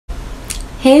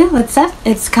Hey, what's up?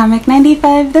 It's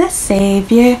Comic95 the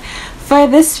Savior. For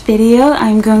this video,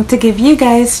 I'm going to give you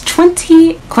guys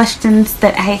 20 questions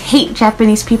that I hate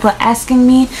Japanese people asking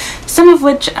me, some of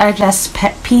which are just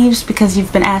pet peeves because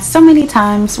you've been asked so many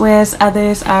times, whereas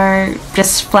others are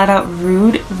just flat out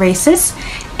rude, racist,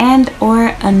 and or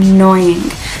annoying.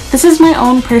 This is my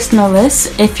own personal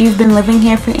list. If you've been living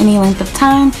here for any length of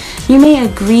time, you may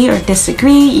agree or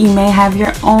disagree, you may have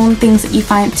your own things that you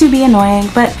find to be annoying,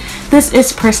 but this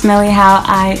is personally how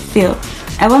I feel.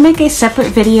 I will make a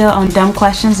separate video on dumb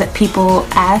questions that people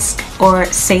ask or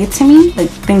say to me, like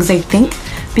things they think,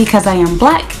 because I am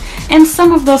black, and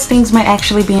some of those things might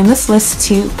actually be in this list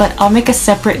too, but I'll make a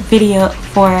separate video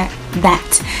for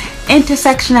that.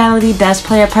 Intersectionality does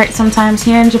play a part sometimes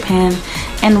here in Japan,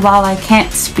 and while I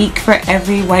can't speak for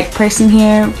every white person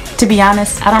here, to be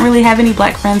honest, I don't really have any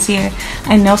black friends here.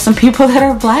 I know some people that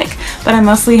are black, but I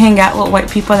mostly hang out with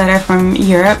white people that are from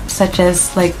Europe, such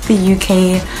as like the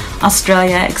UK,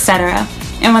 Australia, etc.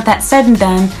 And with that said and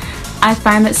done, I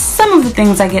find that some of the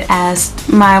things I get asked,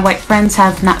 my white friends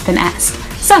have not been asked.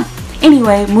 So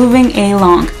anyway, moving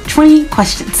along, 20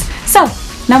 questions. So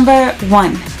number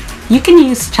 1. You can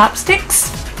use chopsticks.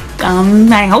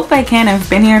 I hope I can. I've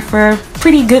been here for a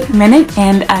pretty good minute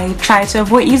and I try to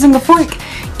avoid using a fork,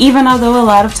 even although a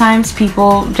lot of times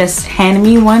people just hand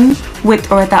me one with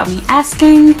or without me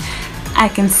asking. I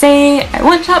can say I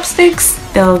want chopsticks,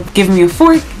 they'll give me a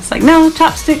fork. It's like, no,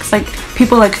 chopsticks. Like,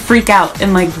 people like freak out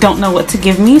and like don't know what to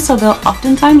give me, so they'll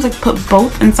oftentimes like put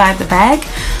both inside the bag,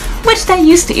 which that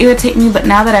used to irritate me, but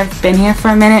now that I've been here for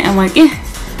a minute, I'm like,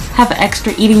 have an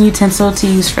extra eating utensil to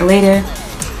use for later.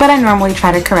 But I normally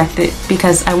try to correct it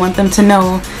because I want them to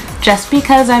know just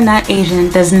because I'm not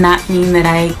Asian does not mean that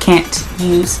I can't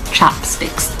use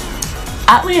chopsticks.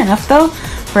 Oddly enough though,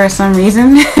 for some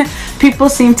reason, people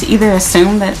seem to either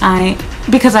assume that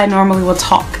because I normally will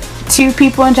talk to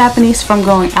people in Japanese if I'm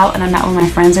going out and I'm not with my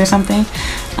friends or something,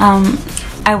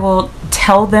 I will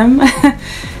tell them,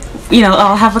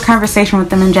 I'll have a conversation with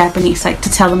them in Japanese, like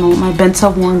to tell them I want my bento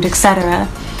warmed, etc.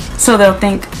 So they'll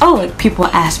think, oh, like people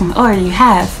ask me, oh, you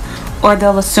have, or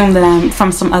they'll assume that I'm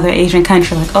from some other Asian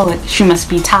country, like, oh, like she must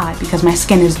be Thai because my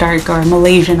skin is dark, or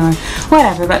Malaysian, or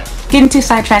whatever. But getting too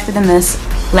sidetracked in this,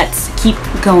 let's keep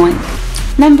going.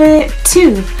 Number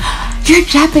 2, your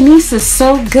Japanese is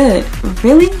so good.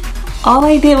 Really? All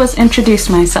I did was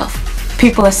introduce myself.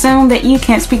 People assume that you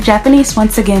can't speak Japanese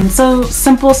once again, so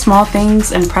simple small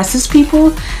things impresses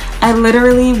people. I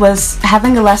literally was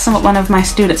having a lesson with one of my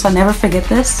students, I'll never forget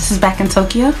this. This is back in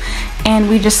Tokyo, and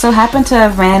we just so happened to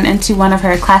have ran into one of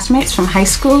her classmates from high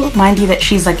school. Mind you that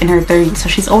she's like in her 30s, so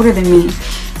she's older than me.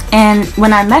 And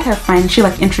when I met her friend, she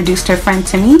like introduced her friend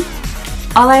to me.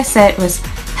 All I said was,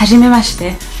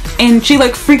 "Hajimemashite," and she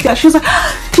like freaked out. She was like,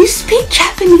 "Do you speak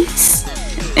Japanese?"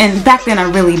 And back then I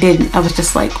really didn't. I was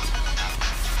just like,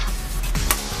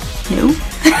 no.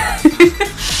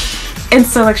 And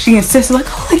so like she insisted, like,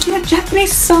 oh, like your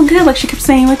Japanese is so good. Like she kept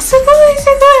saying like so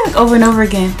good, like over and over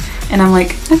again. And I'm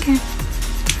like, okay.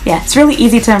 Yeah, it's really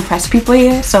easy to impress people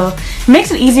here, so it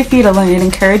makes it easy for you to learn. It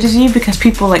encourages you because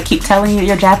people like keep telling you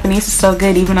your Japanese is so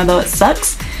good even though it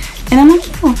sucks. And I'm like,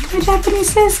 oh, my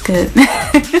Japanese is good.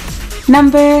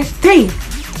 Number 3.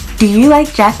 Do you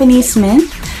like Japanese men?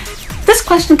 This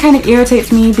question kind of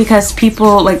irritates me because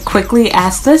people like quickly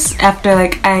ask this after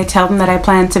like I tell them that I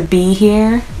plan to be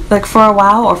here like for a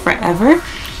while or forever,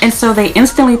 and so they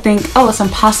instantly think, oh, it's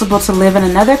impossible to live in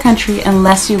another country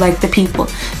unless you like the people.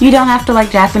 You don't have to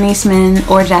like Japanese men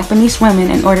or Japanese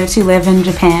women in order to live in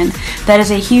Japan. That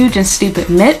is a huge and stupid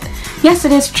myth. Yes,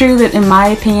 it is true that in my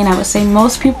opinion, I would say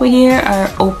most people here are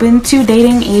open to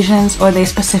dating Asians or they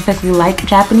specifically like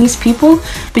Japanese people,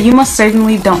 but you most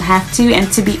certainly don't have to. And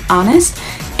to be honest,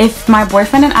 if my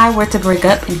boyfriend and I were to break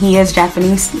up and he is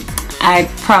Japanese, I'd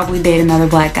probably date another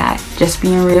black guy, just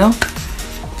being real.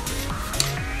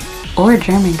 Or a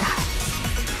German guy.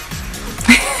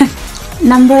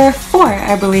 Number 4,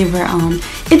 I believe we're on.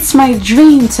 It's my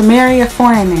dream to marry a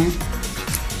foreigner.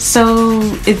 So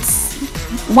it's,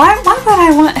 why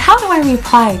would how do I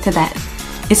reply to that?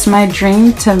 It's my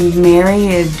dream to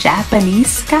marry a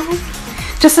Japanese guy?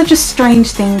 Just such a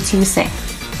strange thing to say.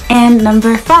 And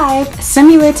number 5,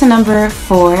 similar to number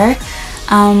 4,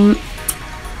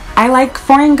 I like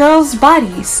foreign girls'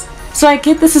 bodies. So I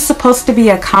get this is supposed to be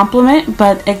a compliment,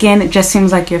 but again, it just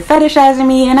seems like you're fetishizing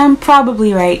me, and I'm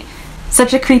probably right.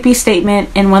 Such a creepy statement,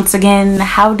 and once again,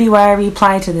 how do I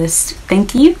reply to this?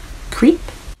 Thank you, creep.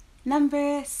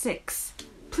 Number 6,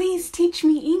 please teach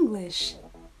me English.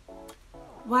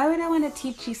 Why would I want to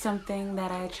teach you something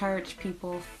that I charge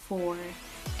people for?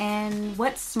 And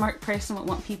what smart person would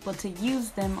want people to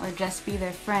use them or just be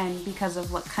their friend because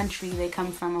of what country they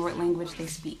come from or what language they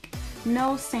speak?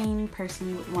 No sane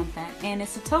person would want that, and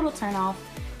it's a total turnoff.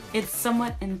 It's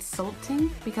somewhat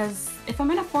insulting because if I'm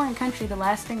in a foreign country, the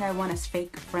last thing I want is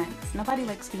fake friends. Nobody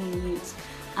likes being used.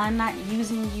 I'm not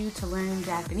using you to learn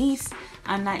Japanese.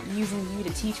 I'm not using you to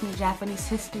teach me Japanese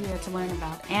history or to learn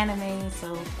about anime,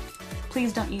 so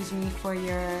please don't use me for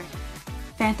your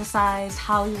fantasized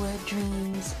Hollywood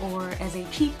dreams or as a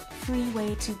cheap, free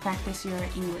way to practice your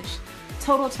English.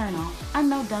 Total turn off. I'm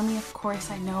no dummy, of course.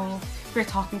 I know if you're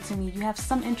talking to me, you have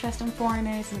some interest in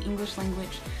foreigners and English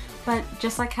language, but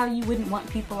just like how you wouldn't want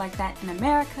people like that in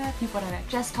America, people that are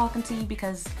just talking to you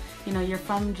because, you know, you're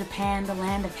from Japan, the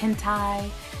land of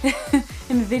hentai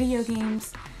and video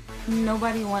games,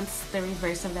 nobody wants the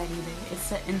reverse of that either.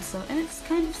 It's an insult, and it's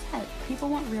kind of sad. People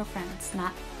want real friends,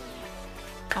 not,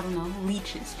 I don't know,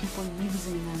 leeches, people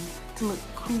using them to look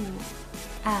cool.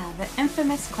 The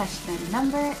infamous question,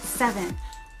 number 7.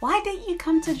 Why didn't you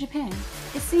come to Japan?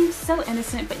 It seems so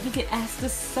innocent, but you get asked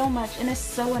this so much and it's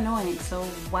so annoying, so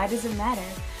why does it matter?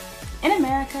 In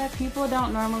America, people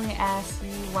don't normally ask you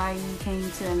why you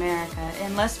came to America,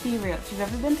 and let's be real, if you've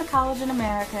ever been to college in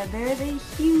America, there is a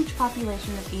huge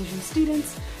population of Asian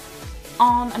students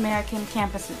on American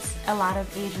campuses. A lot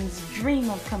of Asians dream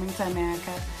of coming to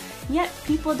America, yet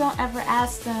people don't ever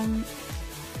ask them.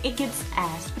 It gets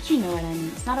asked, but you know what I mean.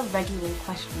 It's not a regular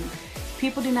question.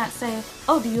 People do not say,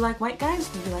 oh, do you like white guys?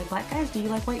 Do you like black guys? Do you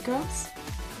like white girls?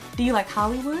 Do you like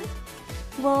Hollywood?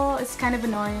 Well, it's kind of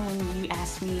annoying when you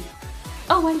ask me,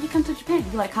 oh, why did you come to Japan?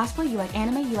 You like cosplay? You like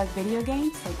anime? You like video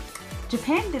games? Like,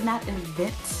 Japan did not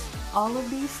invent all of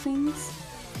these things,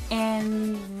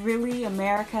 and really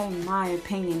America, in my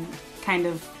opinion, kind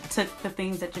of took the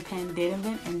things that Japan did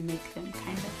invent and make them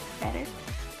kind of better.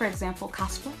 For example,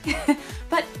 cosplay.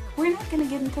 But we're not going to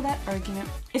get into that argument.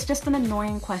 It's just an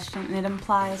annoying question, and it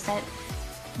implies that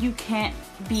you can't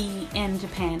be in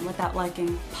Japan without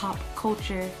liking pop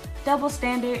culture. Double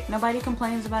standard. Nobody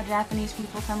complains about Japanese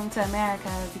people coming to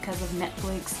America because of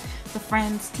Netflix, the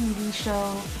Friends TV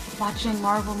show, watching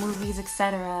Marvel movies,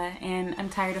 etc. And I'm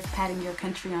tired of patting your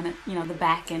country on it, you know, the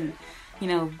back, and you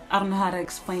know, I don't know how to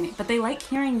explain it, but they like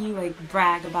hearing you like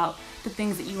brag about the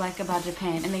things that you like about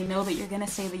Japan, and they know that you're gonna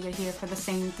say that you're here for the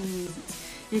same 3 reasons.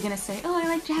 You're gonna say, oh, I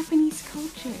like Japanese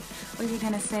culture, or you're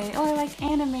gonna say, oh, I like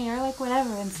anime, or like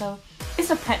whatever. And so it's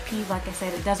a pet peeve. Like I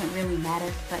said, it doesn't really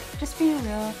matter, but just being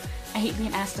real, I hate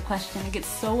being asked the question. It gets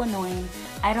so annoying.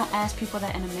 I don't ask people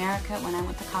that in America when I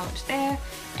went to college there,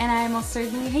 and I most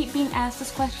certainly hate being asked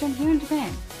this question here in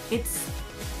Japan. It's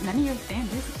none of your damn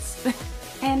business.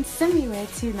 And similar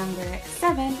to number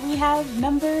 7, we have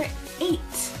number 8.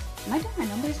 Am I doing my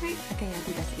numbers right? Okay, I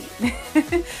think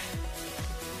that's 8.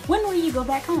 When will you go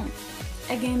back home?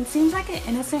 Again, seems like an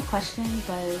innocent question,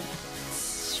 but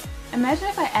imagine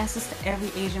if I asked this to every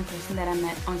Asian person that I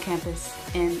met on campus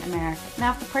in America.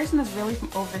 Now, if the person is really from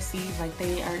overseas, like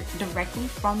they are directly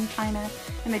from China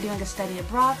and they're doing a study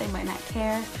abroad, they might not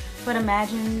care. But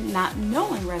imagine not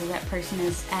knowing whether that person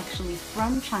is actually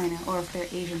from China or if they're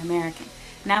Asian American.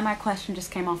 Now my question just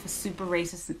came off as super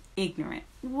racist and ignorant.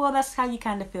 Well, that's how you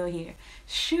kind of feel here.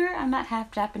 Sure, I'm not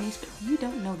half Japanese, but you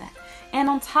don't know that. And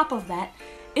on top of that,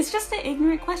 it's just an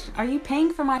ignorant question. Are you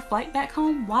paying for my flight back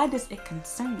home? Why does it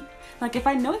concern you? Like, if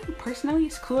I know you personally,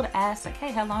 it's cool to ask, like,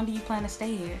 hey, how long do you plan to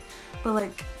stay here? But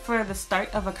like, for the start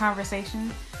of a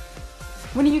conversation,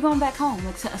 when are you going back home?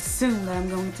 Like, to assume that I'm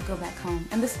going to go back home.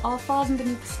 And this all falls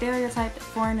underneath the stereotype that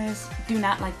foreigners do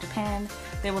not like Japan.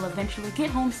 They will eventually get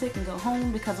homesick and go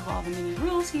home because of all the many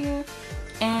rules here.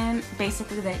 And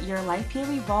basically that your life here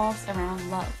revolves around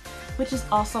love. Which is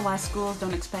also why schools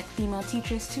don't expect female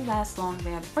teachers to last long.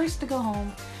 They are the first to go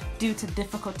home due to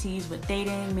difficulties with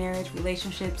dating, marriage,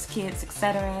 relationships, kids,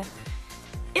 etc.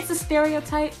 It's a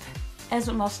stereotype, as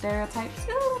with most stereotypes.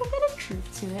 There's a little bit of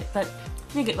truth to it, but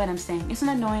you get what I'm saying. It's an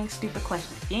annoying, stupid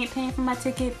question. If you ain't paying for my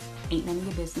ticket, ain't none of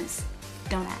your business.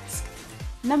 Don't ask.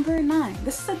 Number 9.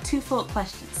 This is a twofold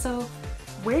question. So,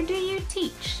 where do you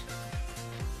teach?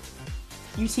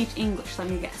 You teach English, let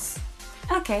me guess.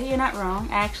 Okay, you're not wrong.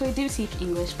 I actually do teach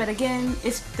English, but again,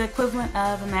 it's the equivalent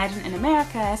of, imagine in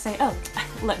America, I say, oh,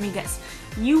 let me guess.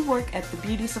 You work at the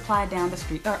beauty supply down the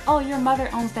street, or oh, your mother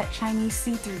owns that Chinese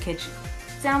see-through kitchen.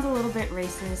 Sounds a little bit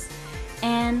racist.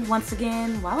 And once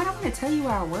again, why would I want to tell you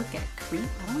where I work at, creep?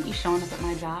 I don't want you showing up at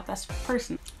my job. That's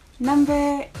personal.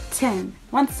 Number 10.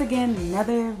 Once again,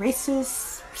 another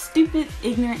racist, stupid,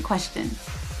 ignorant question.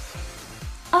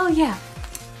 Oh yeah,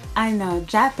 I know,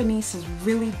 Japanese is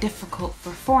really difficult for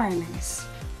foreigners.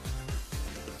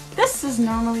 This is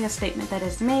normally a statement that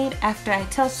is made after I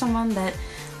tell someone that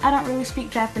I don't really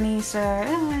speak Japanese, or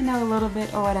I know a little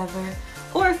bit or whatever.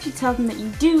 Or if you tell them that you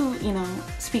do,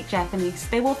 speak Japanese,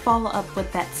 they will follow up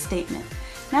with that statement.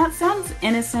 Now it sounds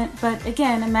innocent, but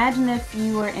again, imagine if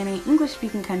you were in an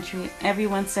English-speaking country,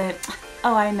 everyone said,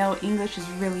 oh, I know English is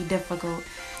really difficult.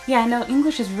 Yeah, I know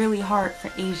English is really hard for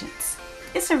Asians.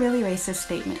 It's a really racist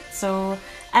statement, so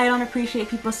I don't appreciate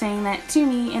people saying that to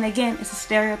me, and again, it's a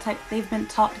stereotype they've been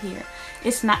taught here.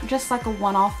 It's not just like a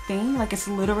one-off thing, like it's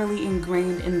literally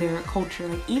ingrained in their culture.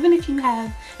 Like even if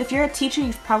you're a teacher,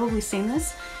 you've probably seen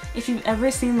this. If you've ever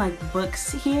seen like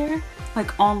books here,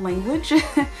 like on language,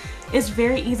 it's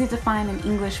very easy to find an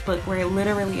English book where it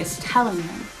literally is telling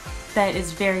them that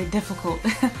it's very difficult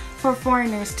for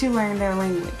foreigners to learn their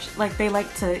language. Like they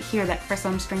like to hear that for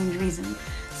some strange reason.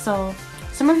 So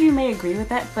some of you may agree with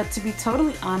that, but to be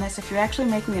totally honest, if you're actually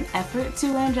making an effort to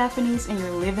learn Japanese and you're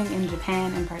living in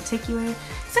Japan in particular,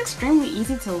 it's extremely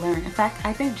easy to learn. In fact,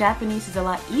 I think Japanese is a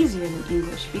lot easier than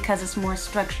English because it's more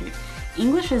structured.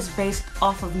 English is based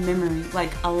off of memory,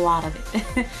 like a lot of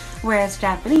it. Whereas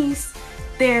Japanese,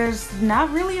 there's not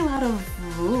really a lot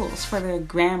of rules for their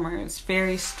grammar. It's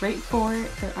very straightforward.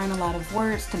 There aren't a lot of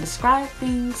words to describe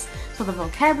things, so the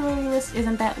vocabulary list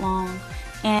isn't that long.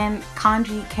 And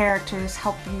kanji characters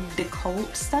help you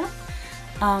decode stuff.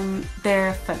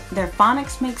 Their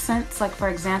phonics make sense. Like for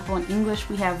example, in English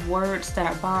we have words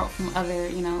that are borrowed from other,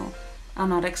 I don't know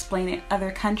how to explain it,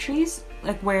 other countries,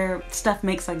 like where stuff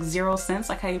makes like zero sense,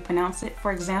 like how you pronounce it.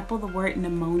 For example, the word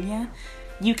pneumonia.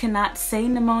 You cannot say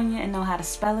pneumonia and know how to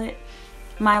spell it.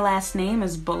 My last name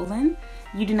is Bolin.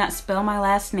 You do not spell my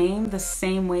last name the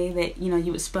same way that,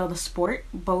 you would spell the sport,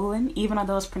 Bolin, even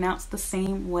though it's pronounced the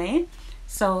same way.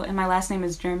 So, and my last name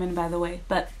is German, by the way,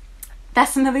 but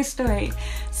that's another story.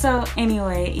 So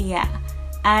anyway, yeah,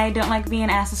 I don't like being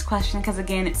asked this question because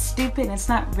again, it's stupid and it's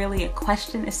not really a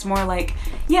question. It's more like,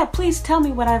 yeah, please tell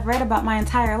me what I've read about my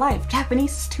entire life.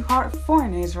 Japanese is too hard for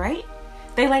foreigners, right?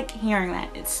 They like hearing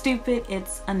that. It's stupid,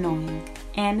 it's annoying,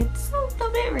 and it's a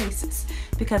little bit racist.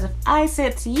 Because if I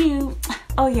said to you,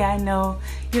 oh yeah, I know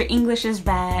your English is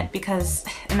bad because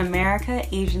in America,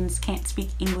 Asians can't speak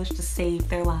English to save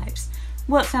their lives.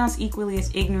 Well, it sounds equally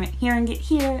as ignorant hearing it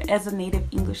here as a native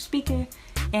English speaker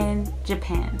in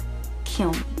Japan.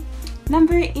 Kill me.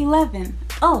 Number 11.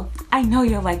 Oh, I know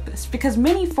you'll like this because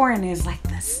many foreigners like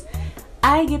this.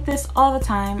 I get this all the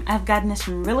time. I've gotten this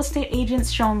from real estate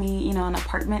agents showing me, an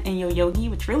apartment in Yoyogi,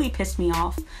 which really pissed me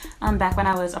off. Back when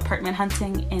I was apartment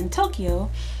hunting in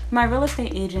Tokyo, my real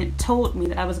estate agent told me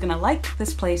that I was gonna like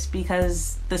this place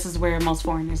because this is where most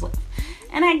foreigners live.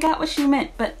 And I got what she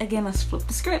meant, but again, let's flip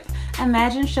the script.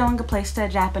 Imagine showing a place to a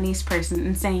Japanese person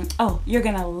and saying, oh, you're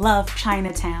gonna love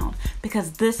Chinatown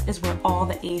because this is where all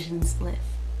the Asians live.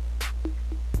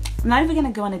 I'm not even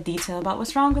gonna go into detail about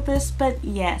what's wrong with this, but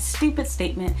yeah, stupid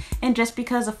statement. And just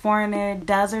because a foreigner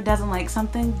does or doesn't like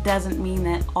something doesn't mean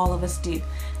that all of us do.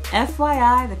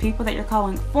 FYI, the people that you're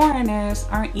calling foreigners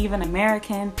aren't even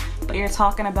American, but you're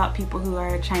talking about people who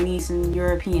are Chinese and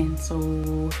European,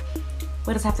 so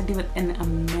what does it have to do with an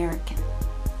American?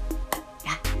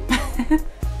 Yeah.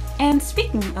 And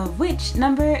speaking of which,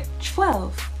 number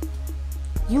 12.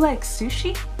 You like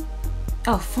sushi?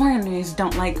 Oh, foreigners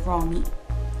don't like raw meat.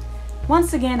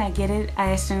 Once again, I get it. I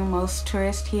assume most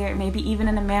tourists here, maybe even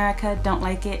in America, don't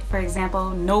like it. For example,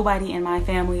 nobody in my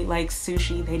family likes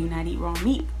sushi. They do not eat raw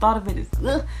meat. Thought of it as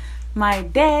ugh. My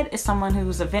dad is someone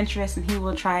who's adventurous and he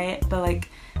will try it, but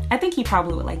I think he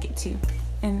probably would like it too.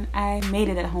 And I made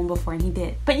it at home before and he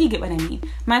did. But you get what I mean.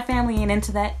 My family ain't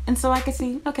into that, and so I could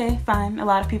see, okay, fine, a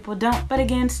lot of people don't. But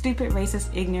again, stupid,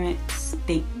 racist, ignorant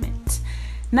statement.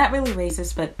 Not really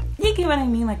racist, but you get what I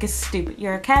mean, it's stupid.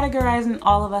 You're categorizing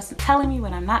all of us and telling me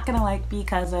what I'm not gonna like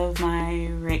because of my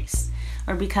race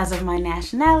or because of my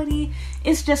nationality.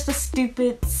 It's just a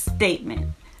stupid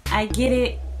statement. I get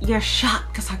it. You're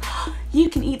shocked because oh, you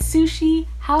can eat sushi?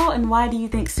 How and why do you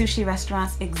think sushi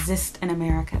restaurants exist in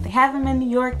America? They have them in New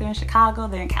York, they're in Chicago,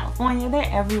 they're in California, they're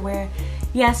everywhere.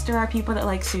 Yes, there are people that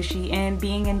like sushi, and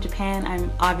being in Japan,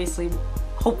 I'm obviously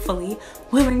hopefully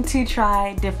willing to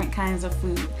try different kinds of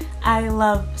food. I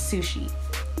love sushi.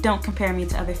 Don't compare me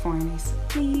to other foreigners,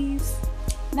 please.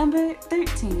 Number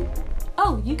 13.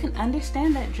 Oh, you can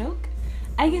understand that joke?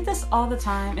 I get this all the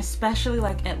time, especially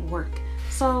at work.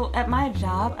 So at my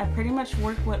job, I pretty much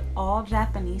work with all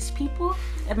Japanese people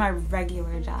at my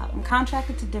regular job. I'm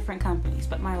contracted to different companies,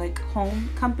 but my home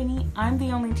company, I'm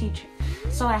the only teacher.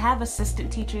 So I have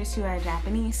assistant teachers who are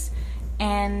Japanese,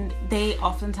 and they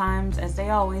oftentimes, as they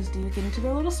always do, get into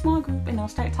their little small group and they'll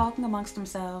start talking amongst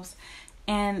themselves.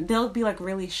 And they'll be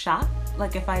really shocked,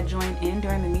 if I join in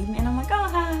during the meeting and I'm oh, ha,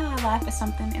 ha, ha, laugh at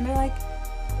something. And they're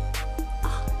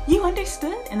oh, you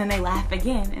understood? And then they laugh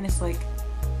again, and it's like,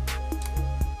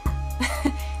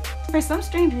 for some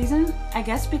strange reason, I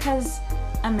guess because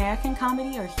American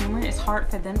comedy or humor is hard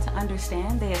for them to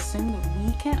understand, they assume that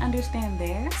we can't understand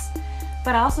theirs.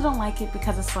 But I also don't like it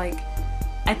because it's like,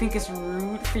 I think it's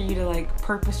rude for you to like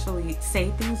purposefully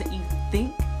say things that you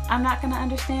think I'm not gonna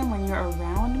understand when you're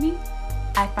around me.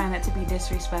 I find that to be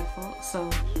disrespectful. So,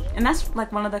 and that's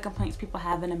like one of the complaints people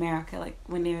have in America, like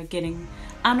when they're getting,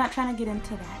 I'm not trying to get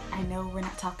into that. I know we're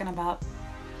not talking about,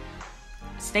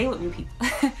 stay with me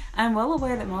people. I'm well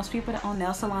aware that most people that own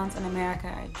nail salons in America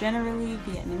are generally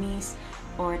Vietnamese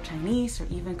or Chinese or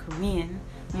even Korean,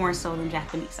 more so than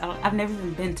Japanese. I've never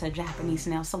even been to a Japanese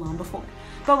nail salon before.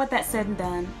 But with that said and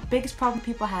done, biggest problem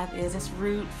people have is it's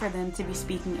rude for them to be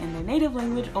speaking in their native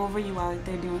language over you while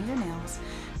they're doing your nails,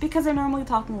 because they're normally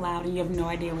talking loud and you have no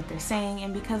idea what they're saying,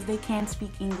 and because they can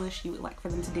speak English, you would like for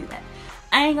them to do that.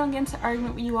 I ain't gonna get into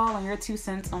argument with you all on your 2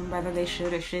 cents on whether they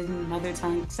should or shouldn't, mother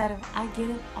tongue, etc. I get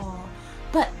it all.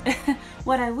 But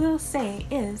what I will say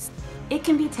is, it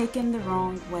can be taken the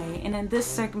wrong way, and in this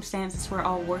circumstance, we're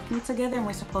all working together and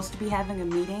we're supposed to be having a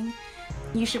meeting.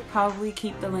 You should probably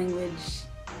keep the language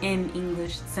in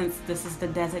English, since this is the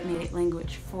designated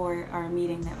language for our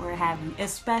meeting that we're having,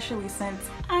 especially since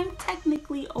I'm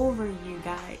technically over you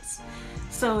guys.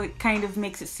 So it kind of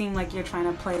makes it seem like you're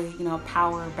trying to play, you know,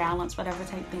 power, balance, whatever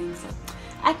type thing. So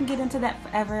I can get into that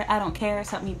forever. I don't care. It's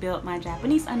helped me build my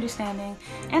Japanese understanding,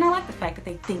 and I like the fact that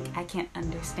they think I can't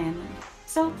understand them.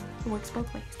 So it works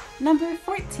both ways. Number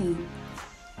 14,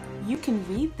 you can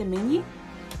read the menu.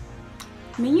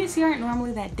 Menus here aren't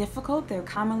normally that difficult. They're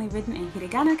commonly written in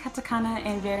hiragana, katakana,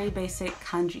 and very basic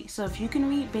kanji. So if you can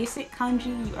read basic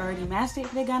kanji, you already mastered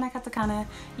hiragana, katakana,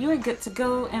 you are good to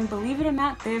go. And believe it or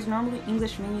not, there's normally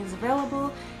English menus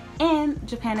available. And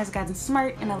Japan has gotten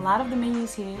smart, and a lot of the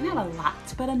menus here, not a lot,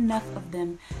 but enough of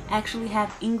them, actually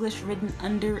have English written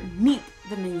underneath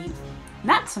the menu.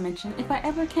 Not to mention, if I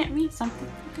ever can't read something,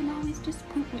 you can always just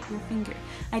point with your finger.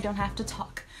 I don't have to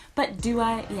talk. But do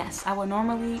I? Yes, I will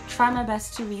normally try my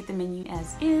best to read the menu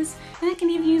as is, and I can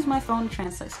even use my phone to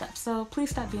translate stuff. So please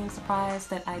stop being surprised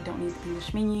that I don't need the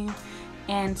English menu,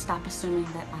 and stop assuming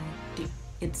that I do.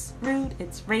 It's rude,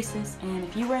 it's racist, and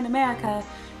if you were in America,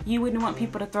 you wouldn't want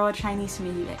people to throw a Chinese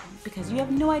menu at you because you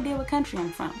have no idea what country I'm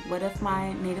from. What if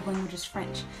my native language is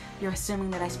French? You're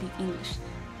assuming that I speak English.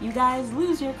 You guys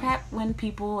lose your crap when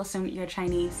people assume that you're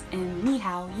Chinese, and ni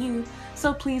hao, you.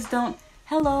 So please don't,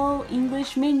 hello,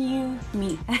 English menu,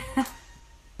 me.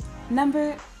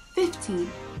 Number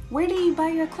 15. Where do you buy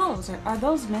your clothes? Are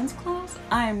those men's clothes?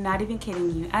 I am not even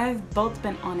kidding you. I've both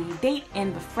been on a date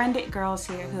and befriended girls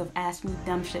here who have asked me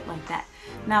dumb shit like that.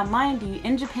 Now mind you,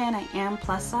 in Japan I am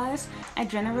plus size. I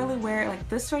generally wear like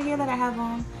this right here that I have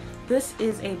on. This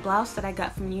is a blouse that I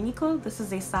got from Uniqlo. This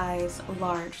is a size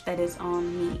large that is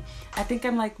on me. I think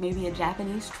I'm like maybe a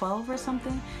Japanese 12 or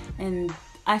something, and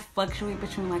I fluctuate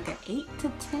between like an 8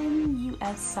 to 10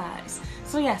 US size.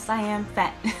 So yes, I am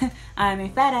fat. I'm a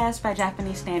fat ass by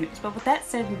Japanese standards. But with that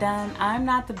said and done, I'm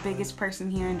not the biggest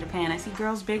person here in Japan. I see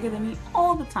girls bigger than me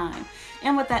all the time.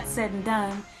 And with that said and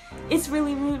done, it's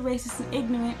really rude, racist, and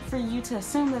ignorant for you to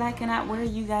assume that I cannot wear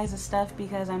you guys' stuff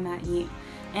because I'm not you.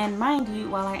 And mind you,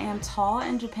 while I am tall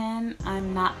in Japan,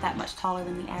 I'm not that much taller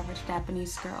than the average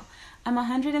Japanese girl. I'm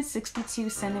 162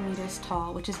 centimeters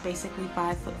tall, which is basically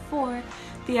 5'4".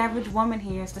 The average woman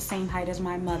here is the same height as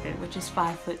my mother, which is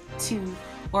 5'2",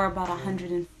 or about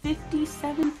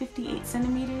 157, 58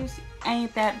 centimeters.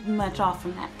 Ain't that much off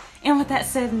from that. And with that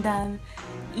said and done,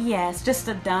 yeah, it's just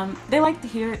a dumb, they like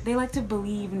to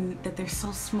believe that they're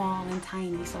so small and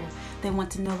tiny, so they want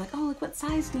to know like, oh, like what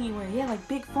size do you wear? Yeah, like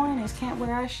big foreigners can't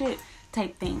wear our shit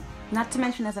type thing. Not to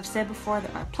mention, as I've said before,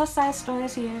 there are plus size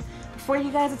stores here. Before you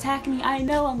guys attack me, I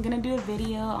know I'm gonna do a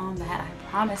video on that, I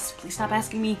promise. Please stop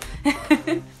asking me.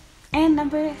 And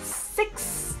number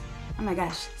 6, oh my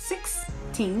gosh,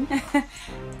 16.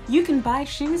 You can buy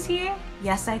shoes here?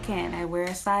 Yes, I can. I wear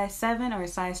a size 7 or a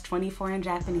size 24 in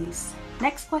Japanese.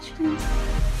 Next question.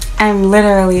 I'm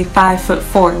literally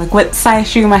 5'4". Like, what size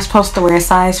shoe am I supposed to wear? A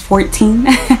size 14?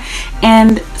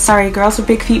 And sorry, girls with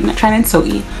big feet, I'm not trying to insult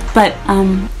you, but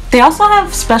they also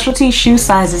have specialty shoe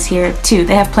sizes here too.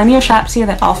 They have plenty of shops here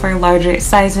that offer larger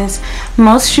sizes.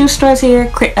 Most shoe stores here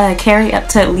carry up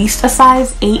to at least a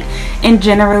size 8, and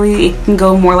generally it can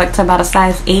go more like to about a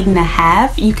size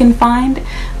 8.5 you can find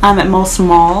at most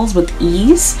malls with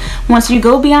ease. Once you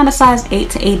go beyond a size 8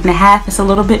 to 8.5, it's a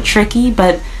little bit tricky,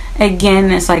 but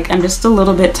again, it's like I'm just a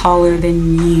little bit taller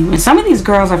than you. And some of these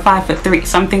girls are 5'3",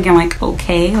 so I'm thinking like,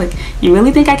 okay, like you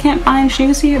really think I can't find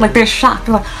shoes here? Like they're shocked.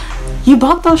 They're like, You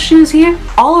bought those shoes here?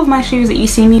 All of my shoes that you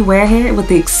see me wear here, with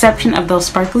the exception of those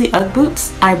sparkly Ugg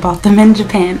boots, I bought them in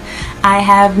Japan. I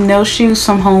have no shoes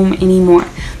from home anymore.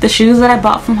 The shoes that I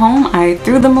bought from home, I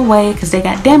threw them away because they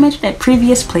got damaged at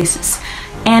previous places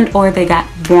and or they got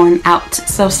worn out.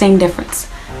 So same difference.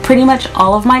 Pretty much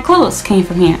all of my clothes came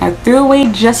from here. I threw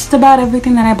away just about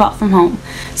everything that I bought from home.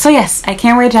 So yes, I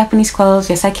can wear Japanese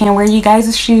clothes. Yes, I can wear you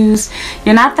guys' shoes.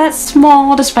 You're not that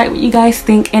small despite what you guys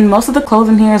think, and most of the clothes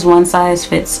in here is one size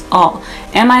fits all.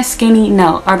 Am I skinny?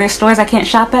 No. Are there stores I can't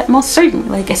shop at? Most certainly.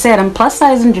 Like I said, I'm plus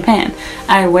size in Japan.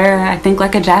 I wear, I think,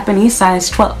 like a Japanese size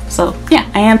 12. So yeah,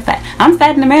 I am fat. I'm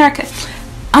fat in America.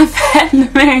 I'm fat in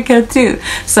America too.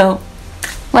 So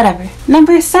whatever.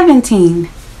 Number 17.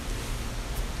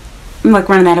 I'm like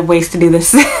running out of ways to do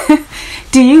this.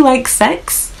 Do you like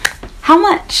sex? How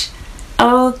much?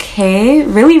 Okay,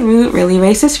 really rude, really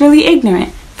racist, really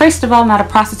ignorant. First of all, I'm not a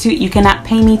prostitute. You cannot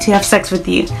pay me to have sex with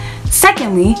you.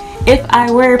 Secondly, if I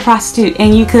were a prostitute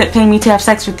and you could pay me to have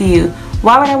sex with you,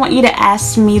 why would I want you to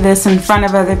ask me this in front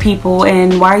of other people?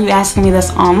 And why are you asking me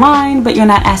this online, but you're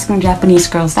not asking Japanese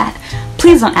girls that?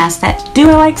 Please don't ask that. Do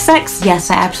I like sex? Yes,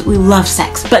 I absolutely love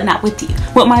sex, but not with you.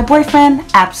 With my boyfriend?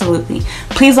 Absolutely.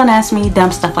 Please don't ask me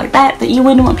dumb stuff like that you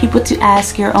wouldn't want people to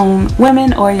ask your own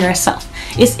women or yourself.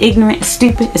 It's ignorant, it's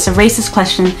stupid, it's a racist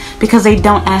question because they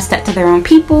don't ask that to their own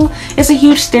people. It's a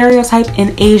huge stereotype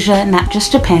in Asia, not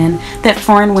just Japan, that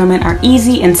foreign women are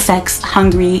easy and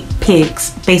sex-hungry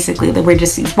pigs. Basically, that we're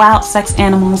just these wild sex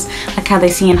animals, like how they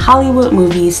see in Hollywood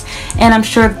movies. And I'm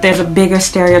sure that there's a bigger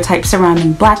stereotype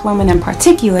surrounding black women in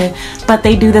particular, but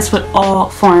they do this with all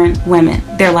foreign women.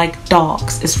 They're like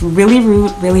dogs. It's really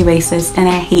rude, really racist, and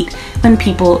I hate when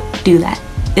people do that.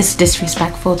 It's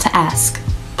disrespectful to ask.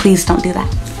 Please don't do that.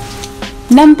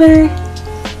 Number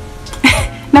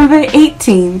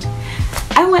 18.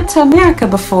 I went to America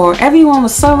before. Everyone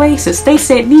was so racist. They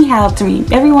said ni hao to me.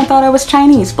 Everyone thought I was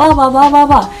Chinese. Blah, blah, blah, blah,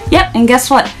 blah. Yep, and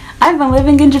guess what? I've been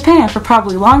living in Japan for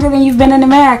probably longer than you've been in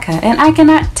America, and I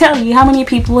cannot tell you how many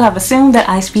people have assumed that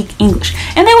I speak English.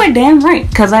 And they were damn right,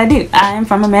 because I do. I am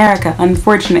from America,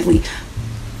 unfortunately.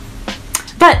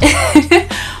 But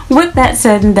with that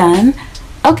said and done,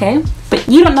 okay, but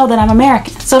you don't know that I'm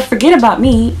American, so forget about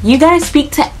me. You guys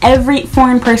speak to every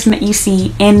foreign person that you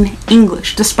see in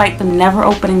English, despite them never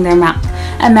opening their mouth.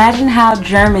 Imagine how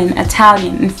German,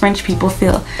 Italian, and French people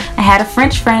feel. I had a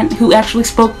French friend who actually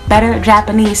spoke better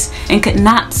Japanese and could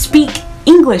not speak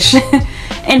English.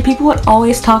 And people would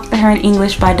always talk to her in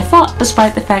English by default,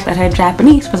 despite the fact that her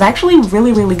Japanese was actually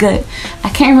really, really good. I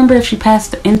can't remember if she passed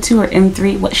the N2 or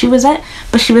N3, what she was at,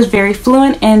 but she was very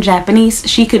fluent in Japanese.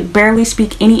 She could barely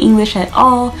speak any English at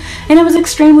all, and it was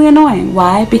extremely annoying.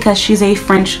 Why? Because she's a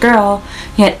French girl,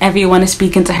 yet everyone is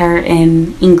speaking to her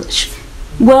in English.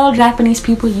 Well, Japanese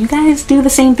people, you guys do the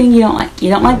same thing you don't like. You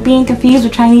don't like being confused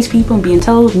with Chinese people and being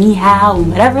told ni hao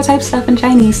and whatever type of stuff in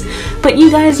Chinese, but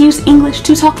you guys use English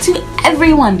to talk to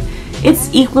everyone. It's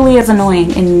equally as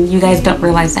annoying, and you guys don't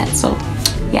realize that. So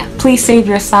yeah, please save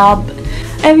your sob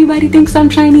everybody thinks I'm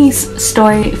Chinese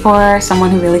story for someone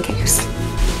who really cares.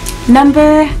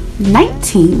 Number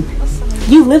 19.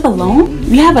 You live alone?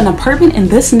 You have an apartment in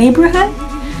this neighborhood?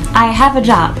 I have a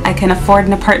job. I can afford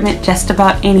an apartment just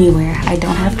about anywhere. I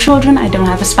don't have children. I don't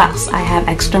have a spouse. I have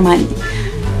extra money.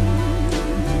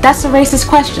 That's a racist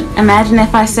question. Imagine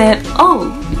if I said,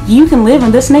 oh, you can live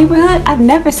in this neighborhood? I've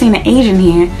never seen an Asian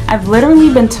here. I've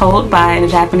literally been told by a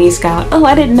Japanese scout, oh,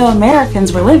 I didn't know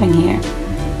Americans were living here,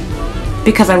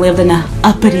 because I lived in the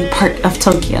uppity part of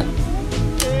Tokyo.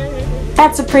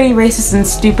 That's a pretty racist and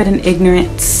stupid and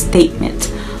ignorant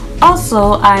statement.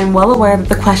 Also, I'm well aware that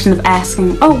the question of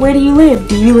asking, oh, where do you live?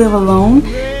 Do you live alone?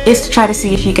 Is to try to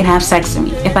see if you can have sex with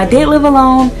me. If I did live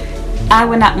alone, I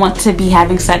would not want to be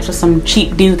having sex with some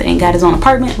cheap dude that ain't got his own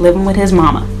apartment living with his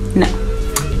mama. No.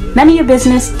 None of your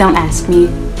business. Don't ask me.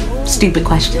 Stupid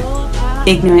question.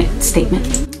 Ignorant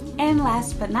statement. And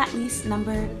last but not least,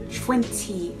 number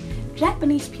 20.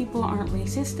 Japanese people aren't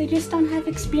racist. They just don't have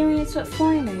experience with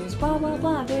foreigners. Blah, blah,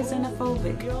 blah. They're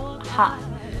xenophobic. Ha.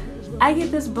 I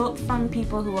get this both from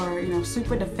people who are,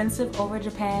 super defensive over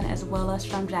Japan, as well as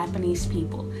from Japanese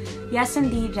people. Yes,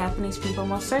 indeed, Japanese people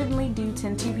most certainly do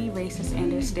tend to be racist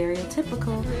and are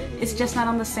stereotypical. It's just not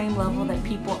on the same level that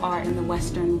people are in the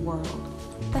Western world.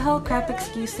 The whole crap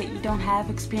excuse that you don't have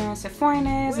experience with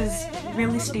foreigners is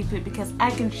really stupid, because I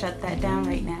can shut that down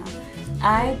right now.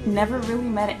 I never really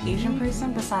met an Asian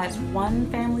person besides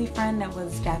one family friend that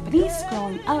was Japanese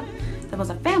growing up. That was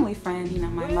a family friend,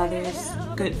 my mother's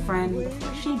good friend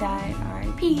before she died,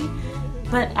 R.I.P.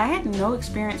 But I had no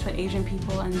experience with Asian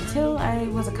people until I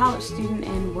was a college student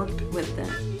and worked with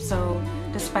them. So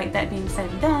despite that being said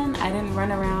and done, I didn't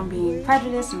run around being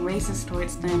prejudiced and racist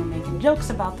towards them and making jokes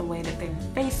about the way that their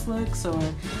face looks or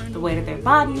the way that their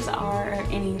bodies are or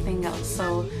anything else.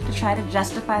 So to try to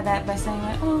justify that by saying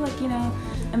like, oh, like, you know,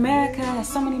 America has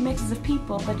so many mixes of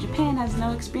people, but Japan has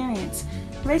no experience.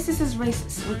 Racist is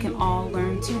racist. We can all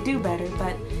learn to do better,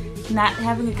 but not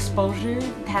having exposure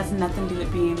has nothing to do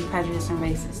with being prejudiced and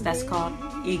racist. That's called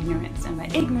ignorance, and by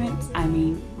ignorance I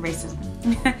mean racism.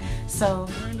 So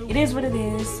it is what it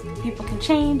is. People can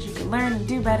change, you can learn and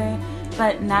do better,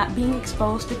 but not being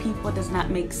exposed to people does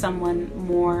not make someone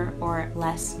more or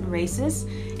less racist.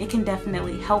 It can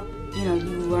definitely help, you know,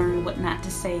 you learn what not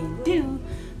to say and do,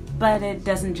 but it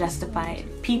doesn't justify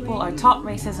it. People are taught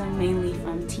racism mainly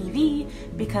from TV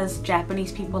because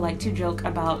Japanese people like to joke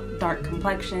about dark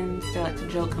complexions, they like to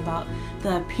joke about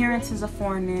the appearances of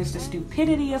foreigners, the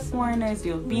stupidity of foreigners, the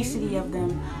obesity of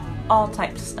them, all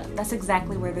types of stuff. That's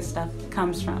exactly where this stuff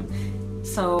comes from.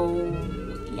 So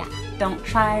yeah, don't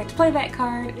try to play that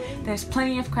card. There's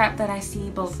plenty of crap that I see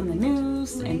both in the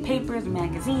news and papers and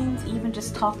magazines, even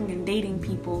just talking and dating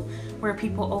people, where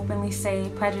people openly say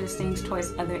prejudiced things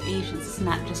towards other Asians. It's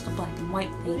not just a black and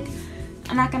white thing.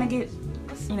 I'm not gonna get,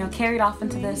 you know, carried off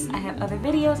into this. I have other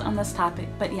videos on this topic,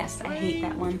 but yes, I hate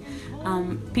that one.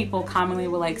 People commonly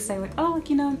will like say like, oh, like,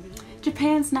 you know,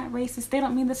 Japan's not racist. They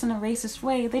don't mean this in a racist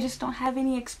way. They just don't have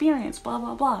any experience, blah,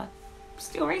 blah, blah.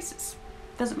 Still racist.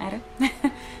 Doesn't matter.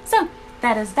 So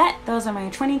that is that. Those are my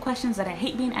 20 questions that I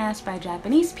hate being asked by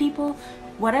Japanese people.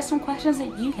 What are some questions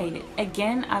that you hated?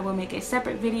 Again, I will make a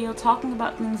separate video talking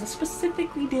about things that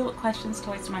specifically deal with questions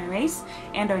towards my race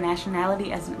and or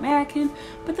nationality as an American,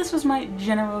 but this was my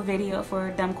general video for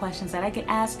dumb questions that I get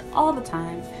asked all the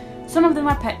time. Some of them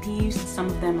are pet peeves, some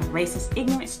of them are racist,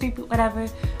 ignorant, stupid, whatever.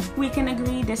 We can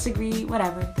agree, disagree,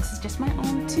 whatever. This is just my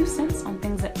own 2 cents on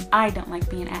things that I don't like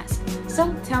being asked.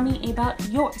 So tell me about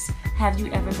yours. Have you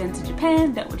ever been to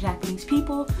Japan, dealt with Japanese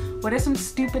people? What are some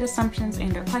stupid assumptions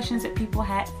and or questions that people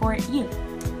had for you?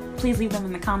 Please leave them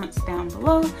in the comments down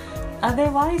below.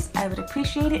 Otherwise, I would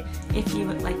appreciate it if you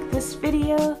would like this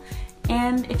video,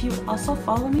 and if you would also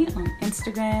follow me on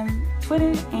Instagram,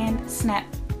 Twitter, and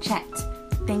Snapchat.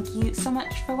 Thank you so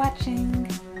much for watching.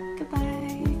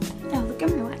 Goodbye. Oh, look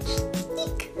at my watch.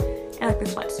 Eek. I like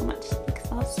this watch so much.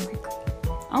 It's all sparkly.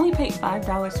 I only paid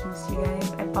 $5 for this, you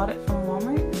guys. I bought it from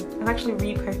Walmart. I've actually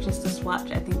repurchased this watch,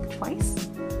 I think, twice.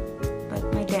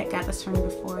 But my dad got this for me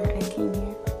before I came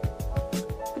here.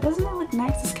 But doesn't it look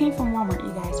nice? This came from Walmart,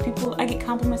 you guys. I get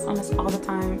compliments on this all the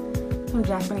time from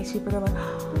Japanese people. They're like,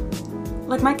 oh.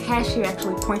 Like my cashier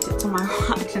actually pointed to my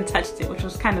watch and touched it, which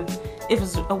was it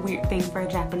was a weird thing for a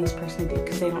Japanese person to do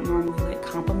because they don't normally like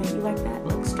compliment you like that,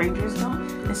 like strangers don't,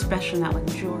 especially not like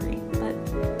jewelry. But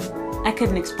I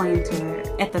couldn't explain to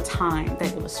her at the time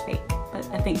that it was fake. But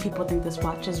I think people think this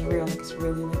watch is real, like it's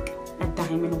really like a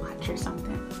diamond watch or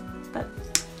something. But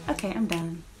okay, I'm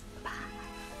done.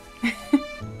 Bye.